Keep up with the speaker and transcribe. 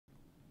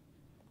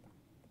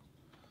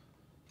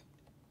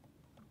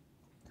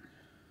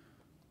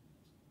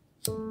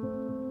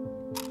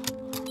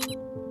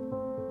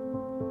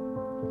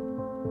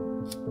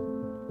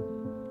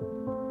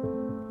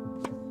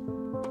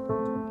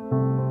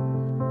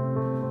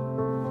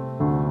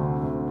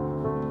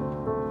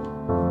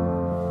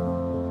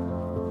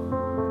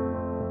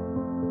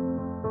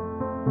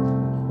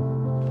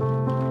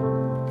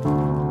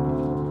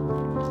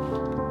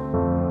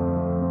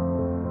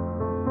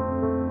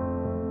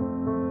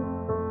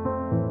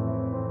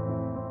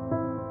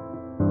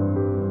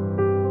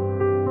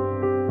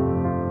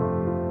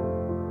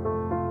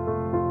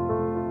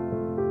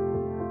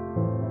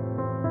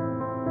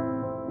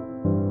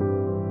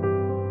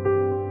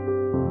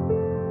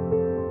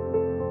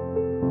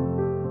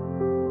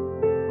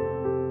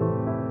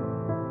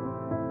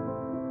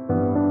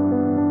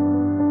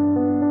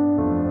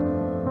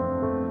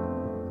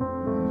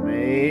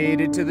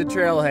to the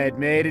trailhead,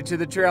 made it to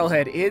the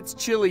trailhead. It's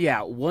chilly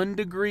out, 1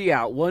 degree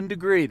out, 1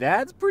 degree.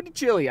 That's pretty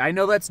chilly. I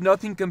know that's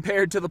nothing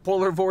compared to the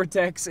polar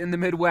vortex in the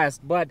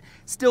Midwest, but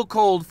still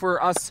cold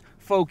for us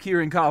folk here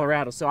in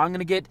Colorado. So I'm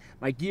gonna get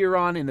my gear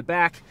on in the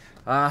back.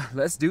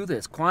 Let's do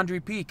this. Quandary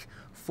Peak,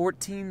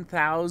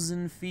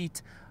 14,000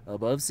 feet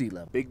above sea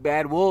level. Big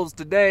bad wolves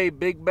today,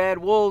 big bad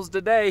wolves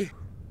today.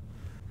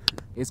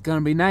 It's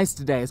gonna be nice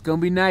today. It's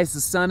gonna be nice. The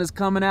sun is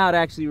coming out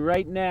actually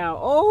right now.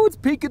 Oh, it's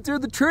peeking through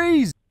the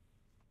trees.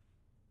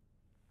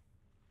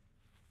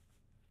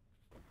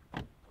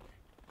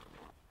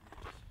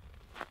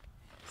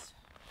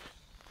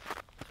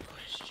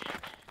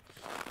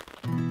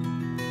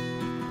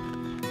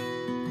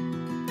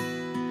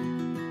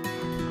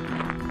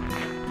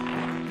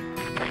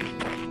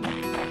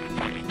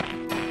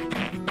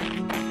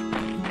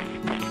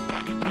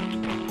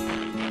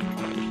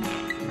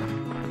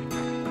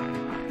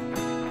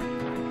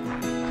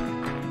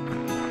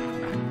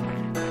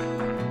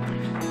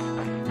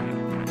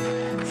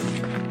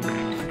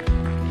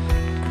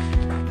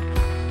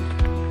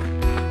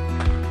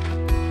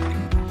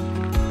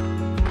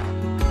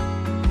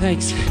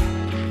 Thanks.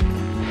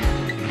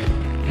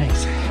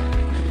 Thanks.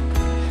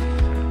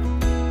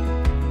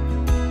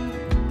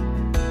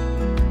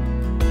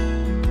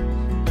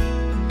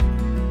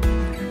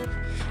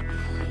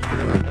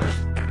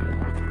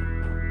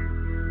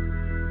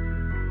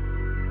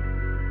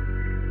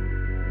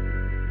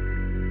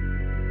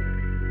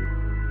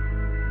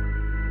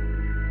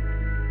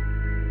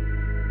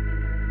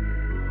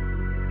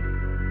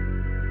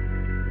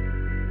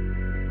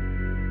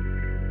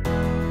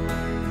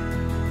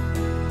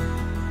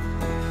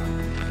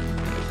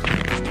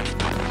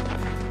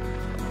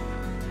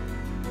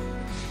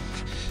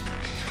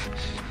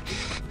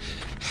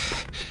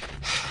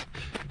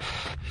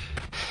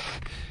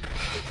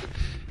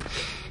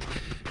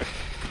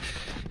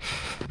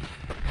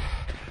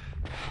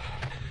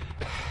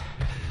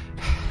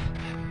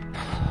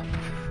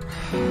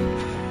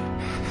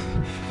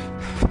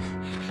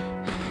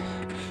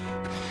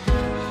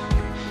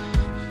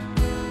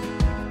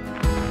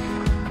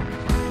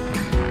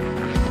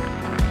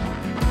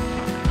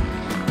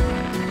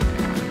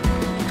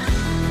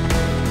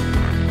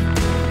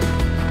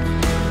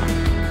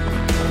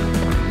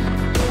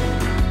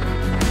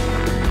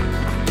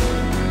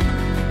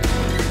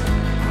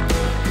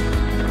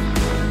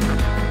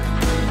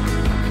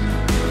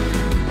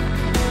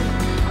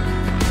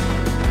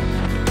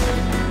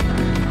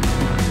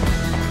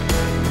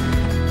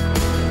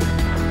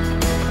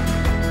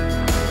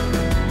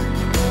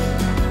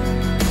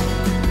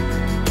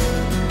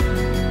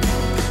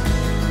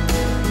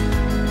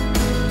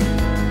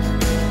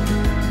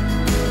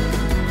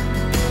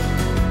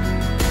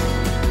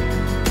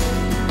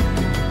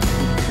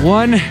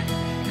 One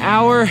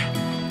hour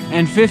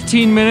and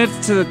 15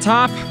 minutes to the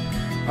top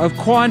of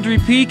Quandary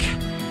Peak,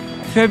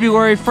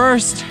 February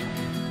 1st,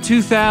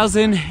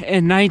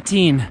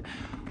 2019.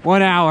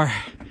 1 hour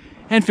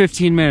and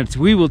 15 minutes.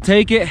 We will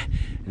take it.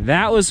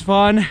 That was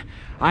fun.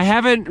 I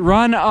haven't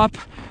run up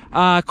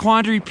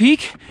Quandary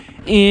Peak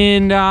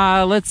in,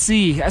 let's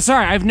see.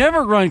 Sorry, I've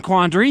never run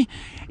Quandary.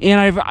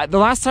 And the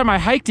last time I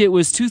hiked it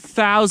was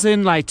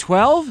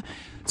 2012.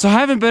 So I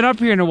haven't been up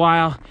here in a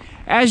while.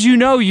 As you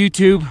know,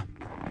 YouTube,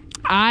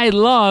 I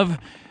love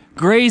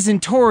Grays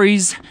and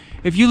Torreys.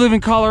 If you live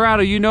in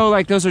Colorado, you know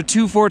like those are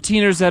two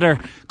 14ers that are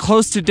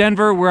close to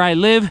Denver where I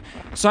live,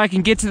 so I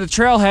can get to the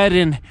trailhead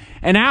in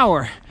an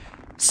hour.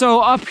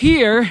 So up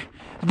here,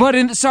 but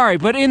in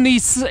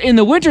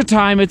the winter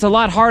time, it's a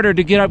lot harder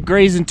to get up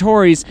Grays and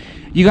Torreys.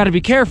 You got to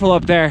be careful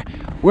up there.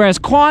 Whereas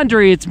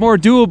Quandary, it's more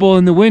doable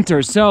in the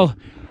winter. So,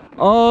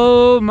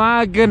 oh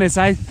my goodness,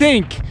 I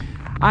think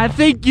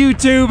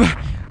YouTube,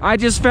 I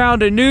just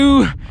found a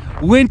new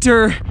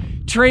winter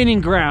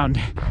training ground.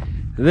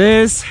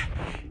 This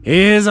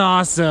is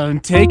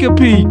awesome. Take a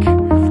peek.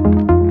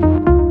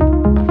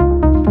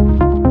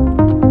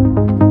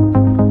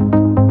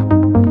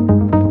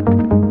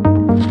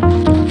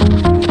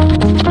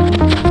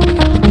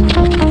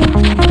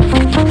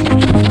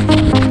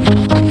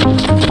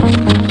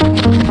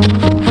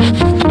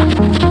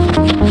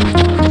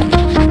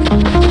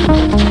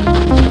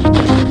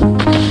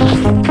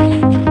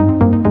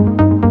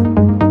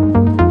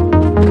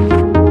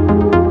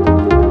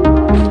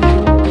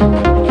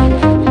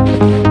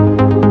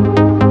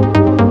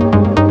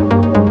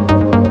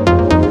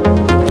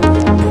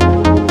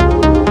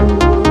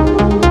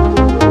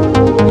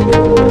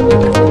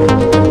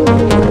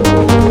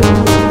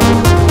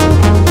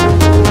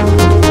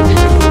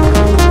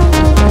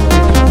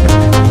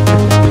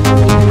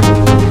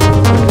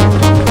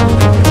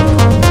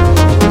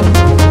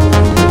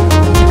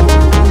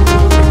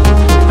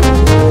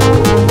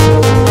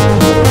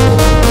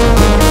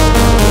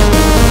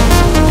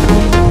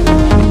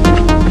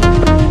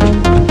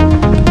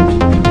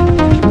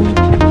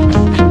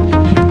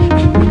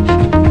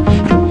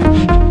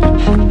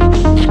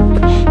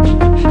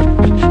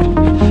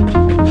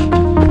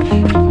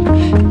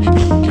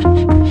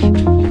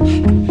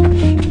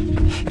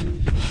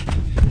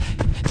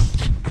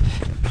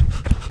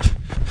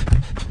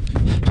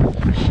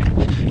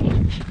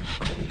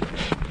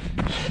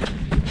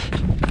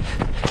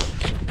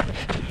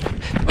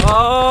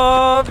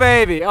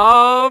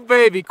 Oh,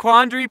 baby,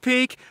 Quandary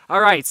Peak.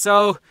 All right,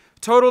 so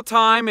total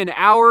time, an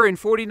hour and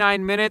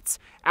 49 minutes,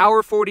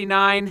 hour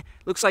 49,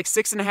 looks like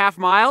 6.5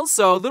 miles,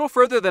 so a little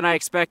further than I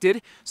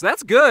expected, so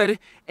that's good.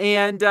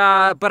 And,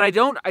 but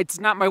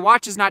my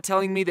watch is not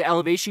telling me the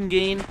elevation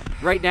gain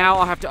right now.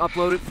 I'll have to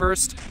upload it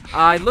first.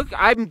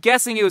 I'm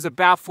guessing it was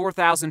about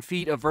 4,000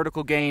 feet of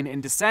vertical gain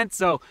in descent,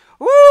 so,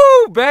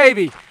 woo,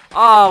 baby.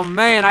 Oh,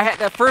 man, I had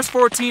that first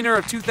 14er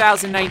of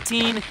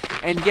 2019,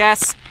 and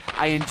yes,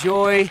 I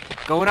enjoy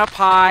going up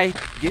high,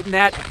 getting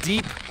that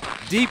deep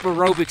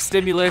aerobic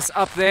stimulus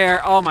up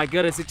there. Oh my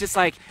goodness, it's just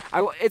like,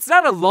 it's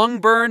not a lung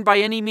burn by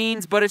any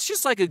means, but it's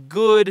just like a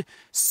good,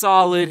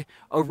 solid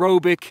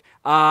aerobic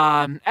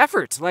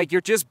effort. Like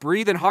you're just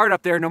breathing hard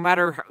up there, no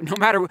matter,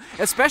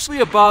 especially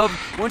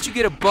once you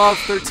get above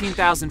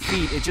 13,000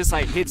 feet, it just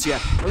like hits you.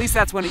 At least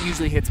that's when it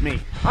usually hits me.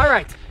 All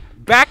right.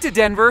 Back to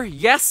Denver.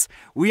 Yes,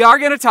 we are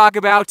going to talk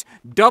about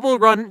double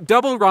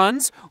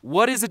runs.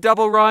 What is a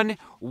double run?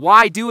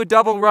 Why do a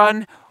double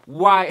run?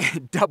 Why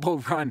double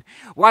run?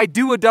 Why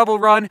do a double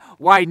run?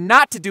 Why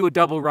not to do a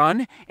double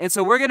run? And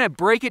so we're going to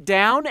break it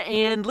down.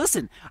 And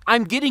listen,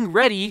 I'm getting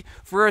ready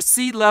for a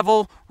sea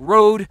level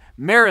road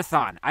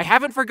marathon. I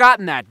haven't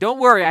forgotten that. Don't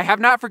worry, I have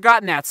not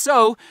forgotten that.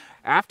 So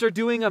after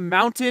doing a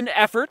mountain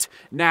effort,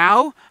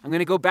 now I'm going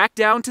to go back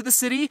down to the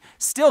city,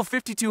 still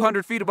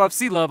 5,200 feet above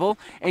sea level,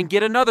 and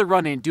get another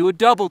run in, do a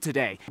double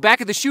today. Back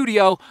at the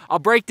studio, I'll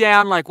break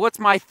down like what's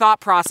my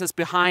thought process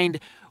behind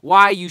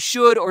why you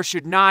should or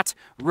should not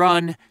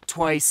run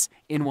twice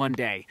in one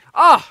day.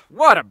 Oh,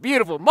 what a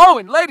beautiful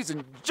moment, ladies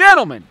and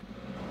gentlemen.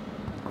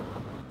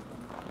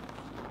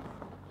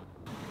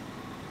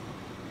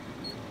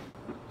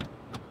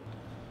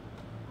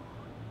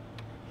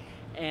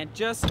 And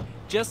just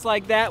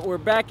like that, we're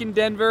back in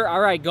Denver.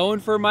 All right, going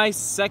for my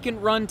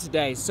second run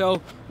today.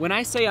 So when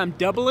I say I'm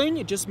doubling,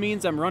 it just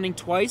means I'm running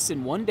twice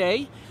in one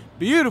day.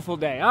 Beautiful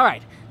day. All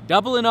right,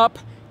 doubling up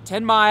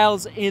 10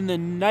 miles in the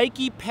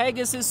Nike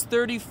Pegasus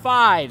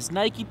 35s.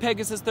 Nike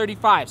Pegasus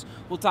 35s.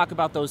 We'll talk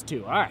about those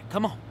too. All right,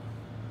 come on.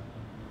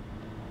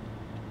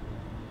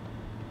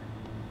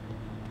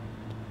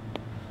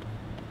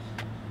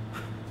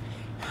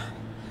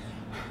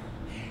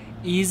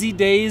 Easy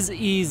days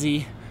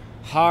easy.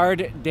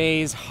 Hard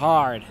days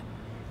hard.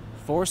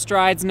 4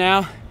 strides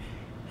now,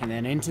 and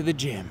then into the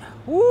gym.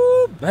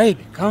 Woo,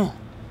 baby, come on.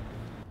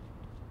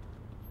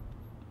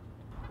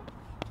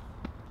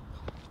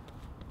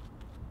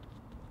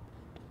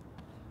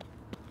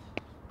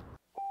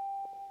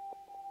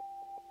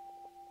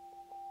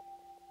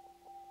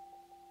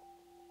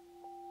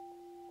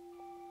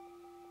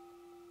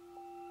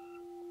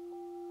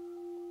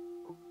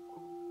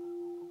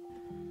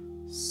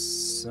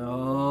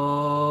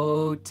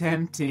 So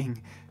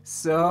tempting.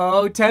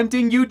 So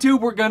tempting,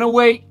 YouTube. We're gonna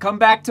wait. Come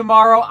back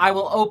tomorrow. I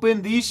will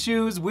open these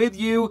shoes with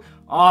you.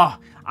 Oh,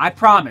 I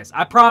promise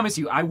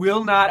you, I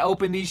will not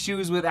open these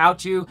shoes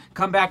without you.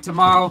 Come back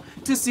tomorrow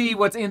to see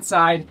what's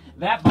inside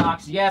that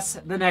box. Yes,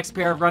 the next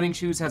pair of running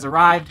shoes has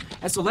arrived.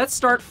 And so let's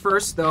start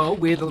first, though,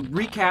 with a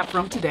recap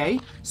from today.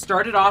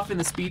 Started off in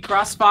the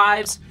Speedcross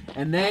 5s,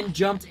 and then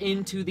jumped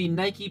into the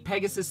Nike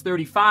Pegasus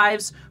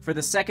 35s for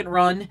the second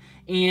run.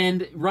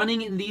 And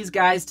running in these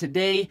guys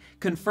today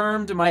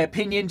confirmed my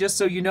opinion, just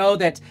so you know,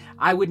 that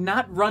I would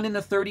not run in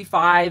the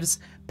 35s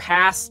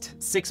past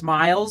 6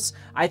 miles.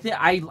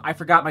 I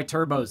forgot my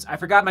turbos. I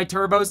forgot my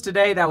turbos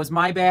today. That was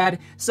my bad.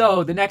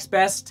 So the next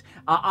best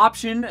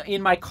option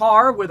in my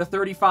car were the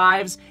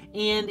 35s,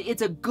 and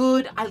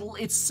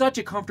it's such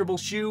a comfortable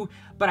shoe.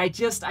 But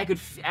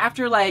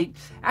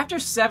after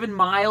 7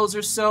 miles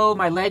or so,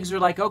 my legs are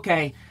like,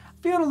 okay,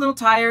 feeling a little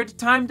tired.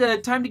 Time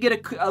to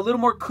get a little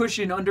more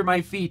cushion under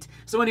my feet.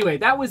 So anyway,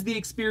 that was the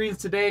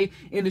experience today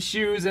in the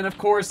shoes. And of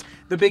course,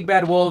 the Big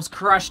Bad Wolves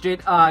crushed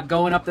it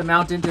going up the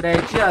mountain today.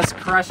 Just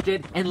crushed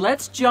it. And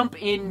let's jump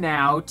in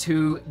now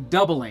to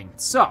doubling.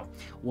 So,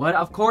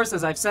 of course,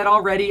 as I've said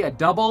already, a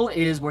double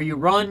is where you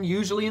run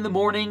usually in the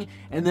morning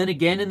and then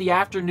again in the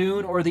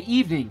afternoon or the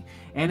evening.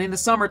 And in the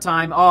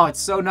summertime, oh, it's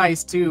so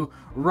nice to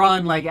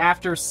run like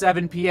after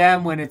 7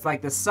 p.m. when it's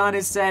like the sun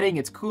is setting,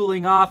 it's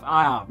cooling off.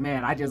 Oh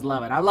man, I just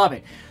love it. I love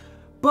it.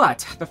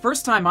 But the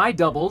first time I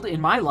doubled in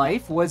my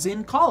life was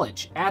in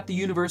college at the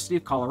University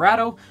of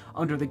Colorado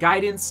under the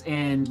guidance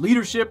and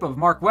leadership of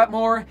Mark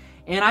Wetmore,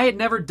 and I had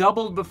never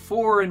doubled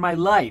before in my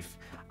life.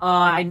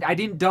 I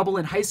didn't double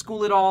in high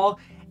school at all,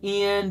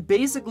 and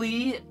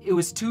basically it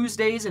was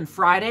Tuesdays and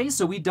Fridays,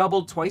 so we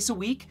doubled twice a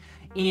week.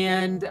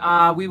 And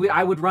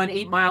I would run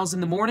 8 miles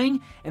in the morning,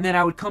 and then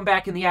I would come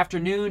back in the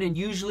afternoon and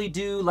usually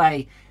do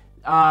like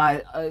a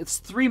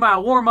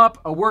 3-mile warm-up,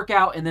 a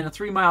workout, and then a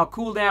 3-mile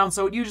cool down.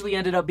 So it usually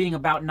ended up being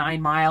about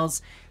 9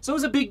 miles. So it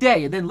was a big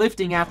day, and then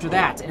lifting after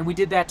that, and we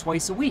did that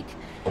twice a week.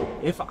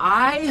 If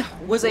I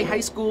was a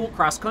high school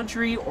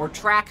cross-country or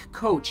track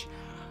coach,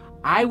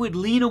 I would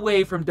lean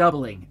away from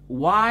doubling.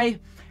 Why?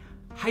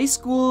 High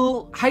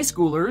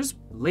schoolers,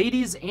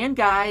 ladies and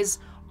guys,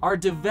 are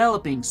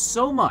developing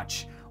so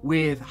much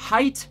with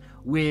height,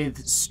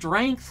 with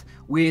strength,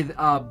 with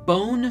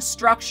bone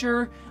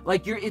structure.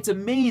 Like it's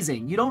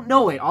amazing. You don't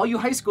know it. All you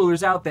high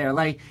schoolers out there,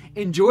 like,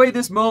 enjoy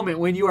this moment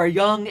when you are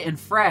young and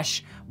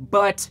fresh.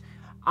 But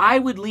I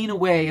would lean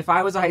away if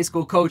I was a high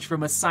school coach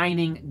from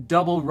assigning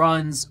double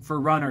runs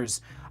for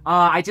runners.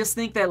 I just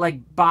think that,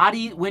 like,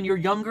 body, when you're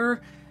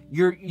younger,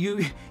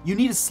 you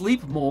need to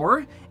sleep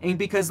more, and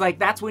because, like,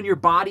 that's when your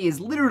body is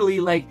literally,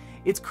 like,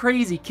 it's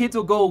crazy. Kids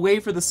will go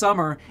away for the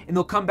summer and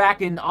they'll come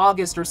back in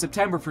August or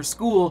September for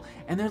school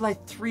and they're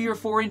like 3 or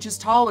 4 inches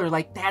taller.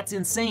 Like, that's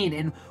insane.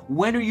 And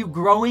when are you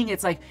growing?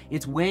 It's like,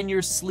 it's when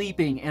you're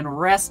sleeping and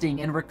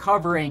resting and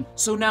recovering.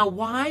 So now,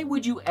 why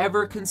would you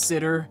ever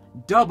consider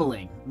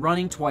doubling,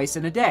 running twice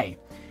in a day?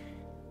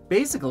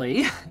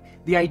 Basically,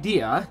 the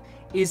idea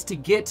is to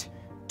get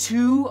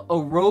 2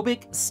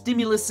 aerobic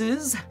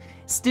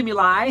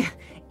stimuli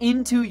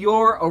into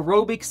your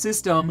aerobic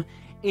system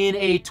in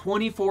a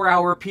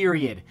 24-hour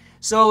period.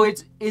 So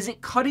is it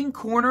cutting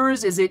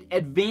corners? Is it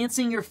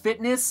advancing your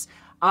fitness?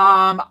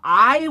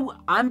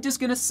 I'm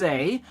just gonna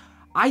say,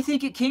 I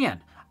think it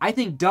can. I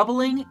think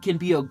doubling can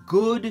be a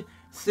good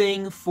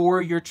thing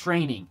for your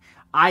training.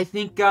 I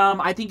think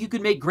you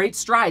can make great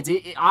strides.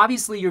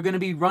 Obviously, you're gonna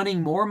be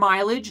running more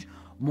mileage,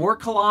 more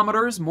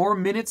kilometers, more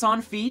minutes on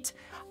feet,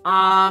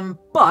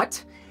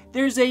 but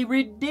there's a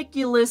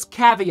ridiculous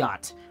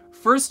caveat.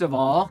 First of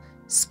all,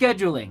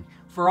 scheduling.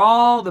 For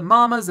all the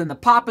mamas and the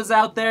papas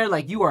out there,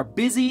 like, you are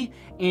busy,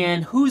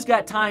 and who's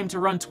got time to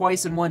run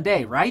twice in one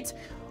day, right?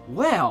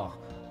 Well,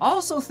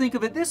 also think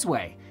of it this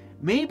way.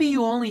 Maybe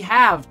you only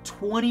have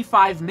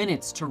 25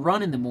 minutes to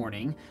run in the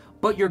morning,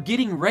 but you're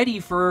getting ready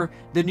for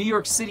the New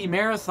York City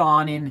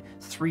Marathon in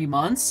 3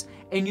 months,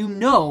 and you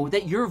know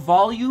that your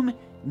volume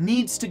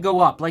needs to go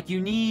up. Like, you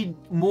need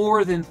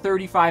more than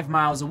 35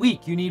 miles a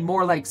week. You need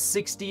more like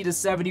 60 to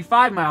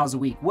 75 miles a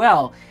week.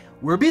 Well,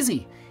 we're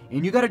busy,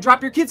 and you got to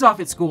drop your kids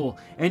off at school,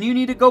 and you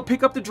need to go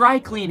pick up the dry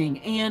cleaning.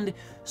 And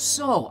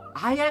so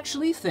I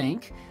actually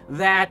think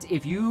that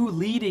if you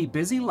lead a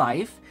busy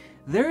life,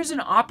 there's an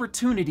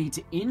opportunity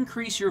to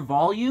increase your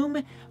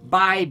volume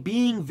by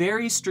being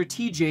very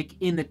strategic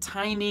in the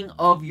timing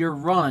of your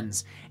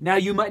runs. Now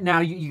you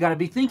got to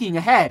be thinking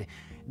ahead.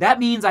 That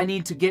means I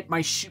need to get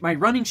my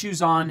running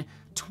shoes on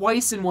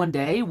twice in one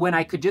day when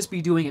I could just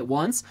be doing it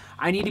once.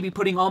 I need to be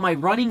putting all my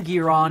running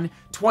gear on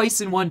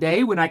twice in one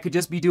day when I could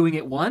just be doing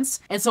it once.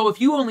 And so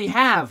if you only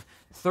have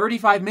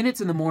 35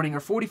 minutes in the morning or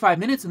 45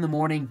 minutes in the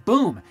morning,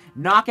 boom,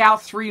 knock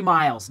out 3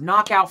 miles,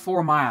 knock out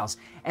 4 miles.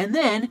 And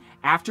then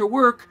after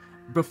work,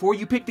 before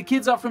you pick the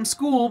kids up from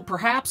school,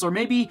 perhaps, or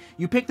maybe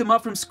you pick them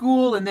up from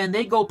school and then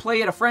they go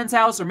play at a friend's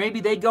house, or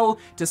maybe they go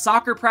to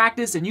soccer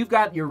practice and you've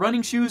got your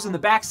running shoes in the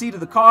back seat of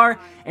the car,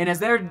 and as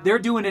they're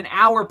doing an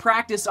hour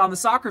practice on the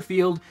soccer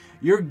field,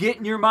 you're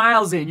getting your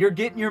miles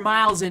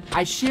in,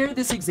 I share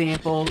this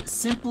example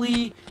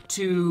simply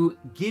to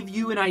give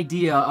you an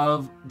idea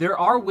of there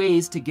are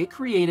ways to get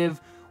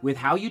creative with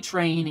how you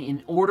train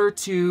in order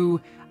to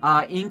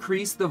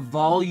increase the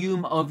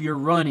volume of your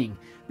running.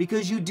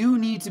 Because you do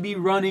need to be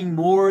running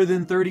more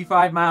than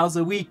 35 miles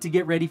a week to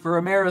get ready for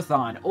a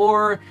marathon,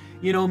 or,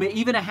 you know,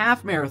 even a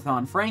half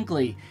marathon,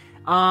 frankly.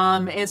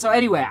 And so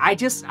anyway, I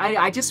just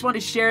want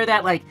to share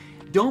that, like,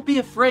 don't be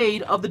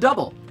afraid of the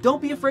double.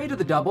 Don't be afraid of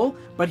the double,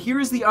 but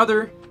here's the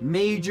other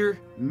major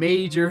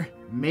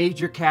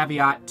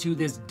caveat to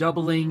this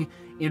doubling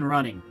in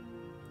running.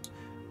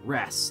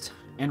 Rest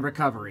and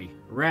recovery.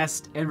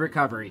 Rest and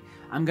recovery.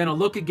 I'm gonna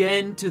look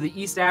again to the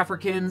East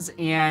Africans,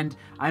 and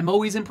I'm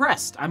always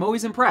impressed.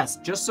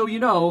 Just so you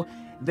know,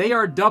 they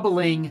are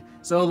doubling.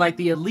 So, like,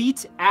 the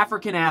elite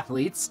African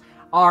athletes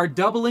are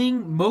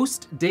doubling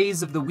most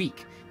days of the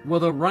week. Well,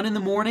 they'll run in the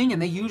morning,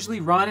 and they usually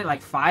run at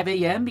like 5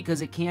 a.m.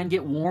 because it can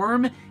get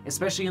warm,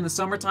 especially in the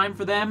summertime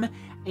for them.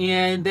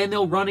 And then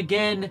they'll run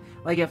again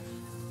like at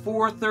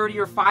 4:30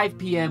 or 5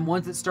 p.m.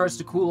 once it starts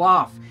to cool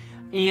off.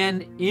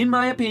 And in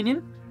my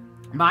opinion,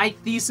 my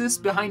thesis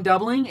behind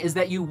doubling is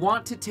that you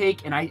want to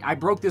take, and I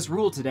broke this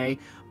rule today,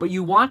 but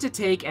you want to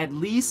take at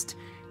least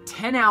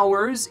 10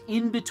 hours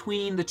in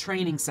between the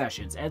training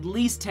sessions, at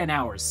least 10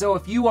 hours. So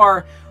if you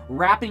are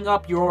wrapping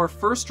up your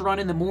first run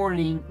in the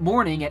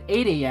morning at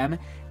 8 a.m.,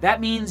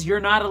 that means you're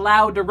not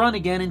allowed to run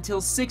again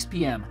until 6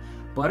 p.m.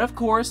 But of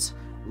course,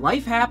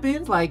 life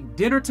happens, like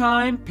dinner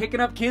time, picking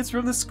up kids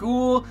from the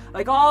school,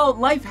 like all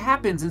life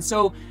happens. And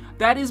so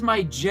that is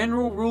my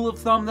general rule of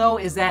thumb, though,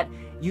 is that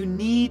you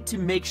need to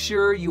make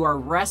sure you are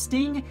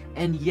resting.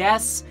 And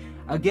yes,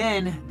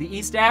 again, the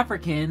East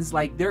Africans,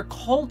 like, their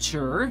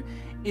culture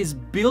is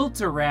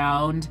built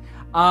around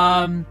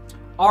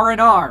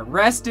R&R,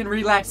 rest and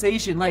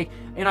relaxation. Like,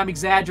 and I'm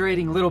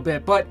exaggerating a little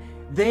bit, but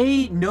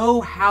they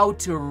know how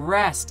to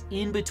rest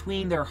in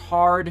between their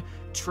hard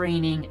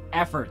training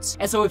efforts.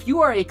 And so if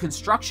you are a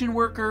construction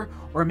worker,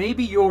 or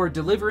maybe you're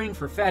delivering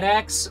for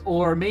FedEx,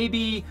 or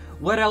maybe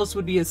what else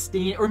would be a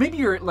or maybe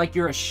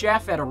you're a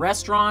chef at a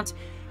restaurant,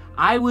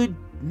 I would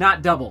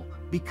not double,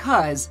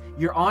 because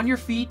you're on your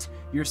feet,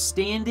 you're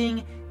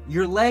standing,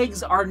 your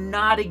legs are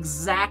not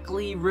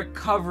exactly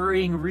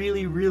recovering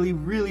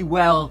really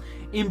well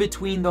in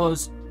between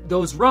those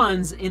those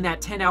runs in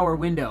that 10-hour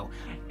window.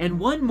 And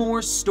one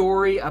more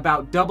story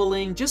about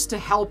doubling, just to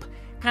help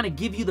kind of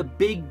give you the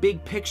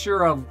big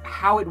picture of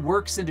how it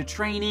works into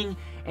training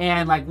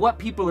and like what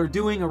people are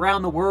doing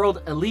around the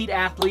world, elite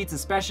athletes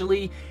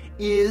especially,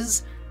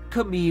 is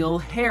Camille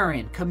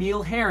Herron.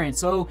 Camille Herron.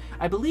 So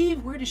I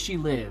believe, where does she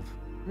live?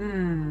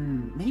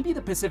 Maybe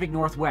the Pacific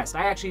Northwest.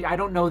 I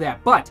don't know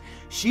that, but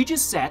she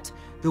just set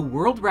the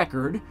world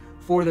record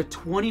for the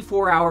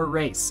 24-hour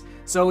race.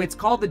 So it's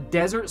called the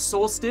Desert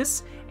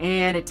Solstice,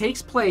 and it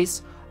takes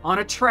place on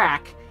a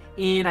track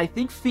in, I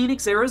think,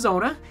 Phoenix,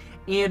 Arizona.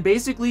 And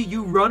basically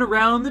you run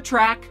around the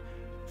track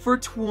for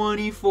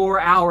 24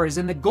 hours,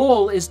 and the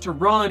goal is to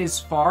run as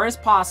far as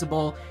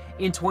possible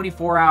in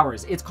 24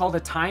 hours. It's called a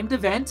timed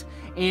event,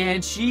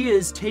 and she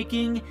is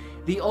taking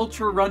the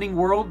ultra running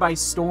world by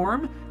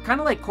storm, kind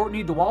of like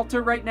Courtney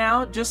Dauwalter right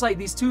now. Just like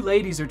these two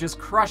ladies are just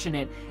crushing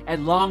it at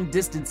long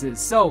distances.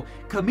 So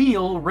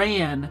Camille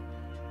ran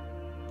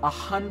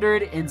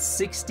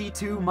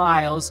 162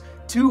 miles,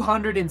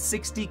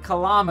 260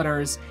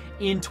 kilometers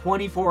in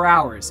 24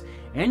 hours.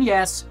 And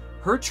yes,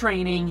 her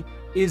training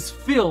is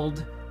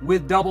filled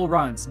with double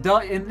runs.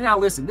 And now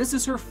listen, this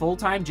is her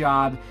full-time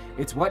job.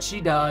 It's what she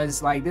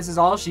does. Like, this is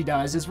all she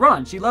does is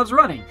run. She loves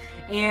running,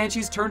 and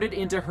she's turned it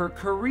into her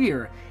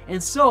career.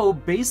 And so,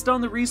 based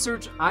on the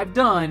research I've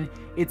done,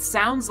 it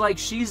sounds like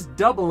she's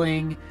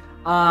doubling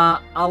a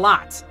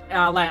lot.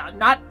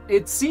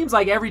 It seems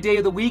like every day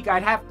of the week.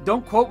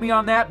 Don't quote me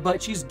on that,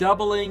 but she's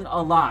doubling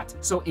a lot.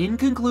 So in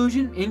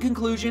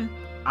conclusion,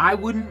 I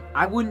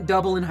wouldn't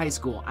double in high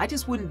school. I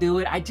just wouldn't do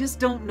it. I just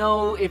don't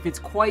know if it's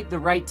quite the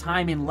right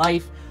time in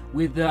life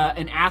with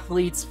an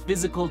athlete's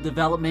physical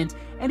development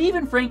and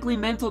even, frankly,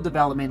 mental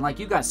development. Like,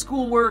 you've got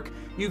schoolwork,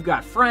 you've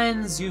got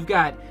friends, you've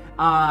got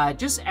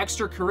just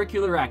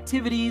extracurricular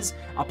activities,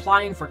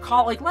 applying for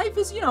college. Life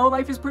is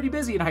pretty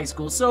busy in high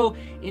school. So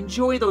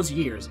enjoy those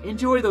years.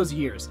 Enjoy those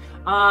years.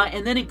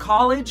 And then in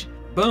college,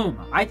 boom.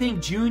 I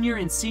think junior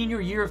and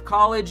senior year of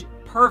college,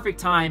 perfect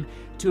time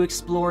to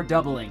explore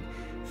doubling.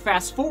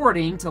 Fast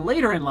forwarding to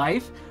later in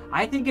life,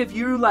 I think if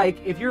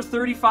you're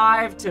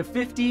 35 to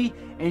 50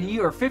 and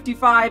you are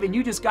 55 and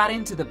you just got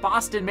into the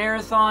Boston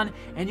Marathon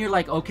and you're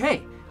like,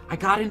 okay, I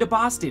got into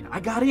Boston,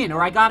 I got in,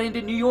 or I got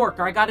into New York,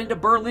 or I got into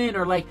Berlin,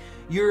 or like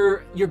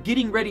you're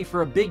getting ready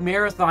for a big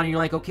marathon and you're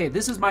like, okay,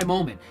 this is my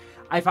moment.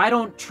 If I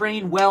don't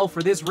train well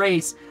for this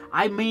race,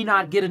 I may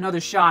not get another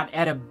shot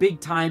at a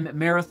big time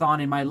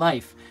marathon in my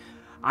life.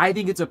 I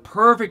think it's a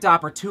perfect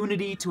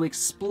opportunity to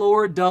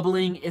explore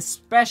doubling,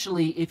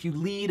 especially if you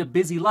lead a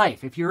busy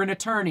life. If you're an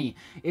attorney,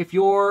 if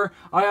you're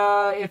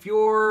like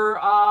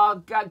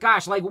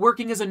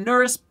working as a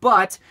nurse,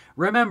 but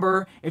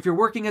remember, if you're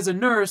working as a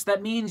nurse,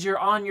 that means you're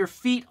on your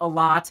feet a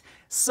lot.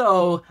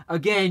 So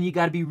again, you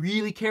got to be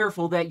really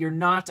careful that you're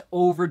not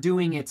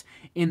overdoing it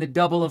in the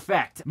double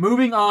effect.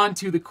 Moving on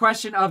to the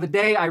question of the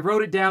day. I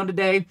wrote it down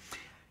today.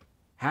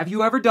 Have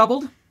you ever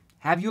doubled?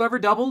 Have you ever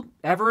doubled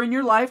ever in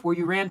your life where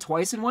you ran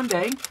twice in one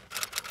day?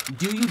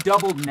 Do you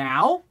double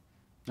now?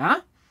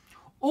 Huh?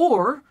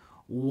 Or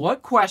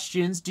what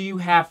questions do you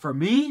have for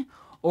me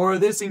or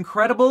this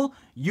incredible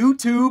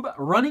YouTube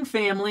running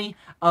family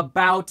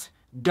about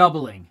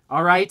doubling?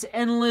 All right?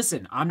 And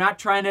listen, I'm not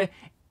trying to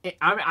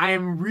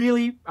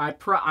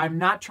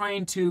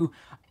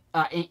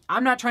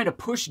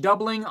push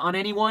doubling on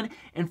anyone.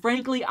 And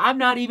frankly, I'm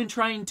not even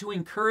trying to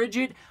encourage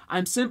it.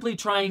 I'm simply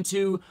trying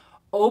to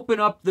open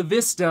up the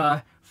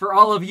vista for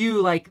all of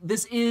you. Like,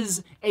 this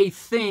is a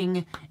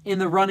thing in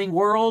the running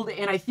world,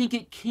 and I think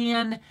it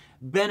can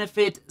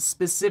benefit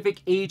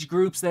specific age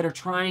groups that are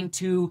trying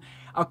to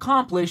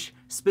accomplish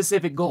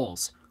specific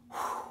goals.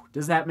 Whew,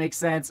 does that make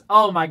sense?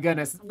 Oh my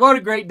goodness, what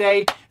a great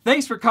day.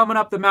 Thanks for coming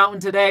up the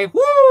mountain today.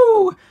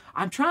 Woo!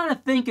 I'm trying to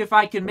think if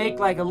I can make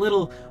like a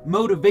little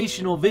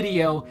motivational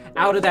video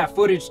out of that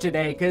footage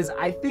today, because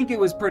I think it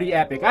was pretty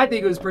epic.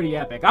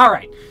 All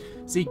right,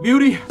 seek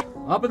beauty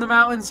up in the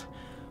mountains.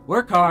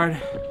 Work hard,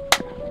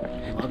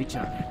 and love each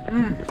other.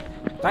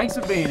 Thanks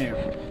for being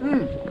here.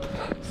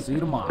 See you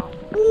tomorrow.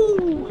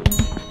 Woo.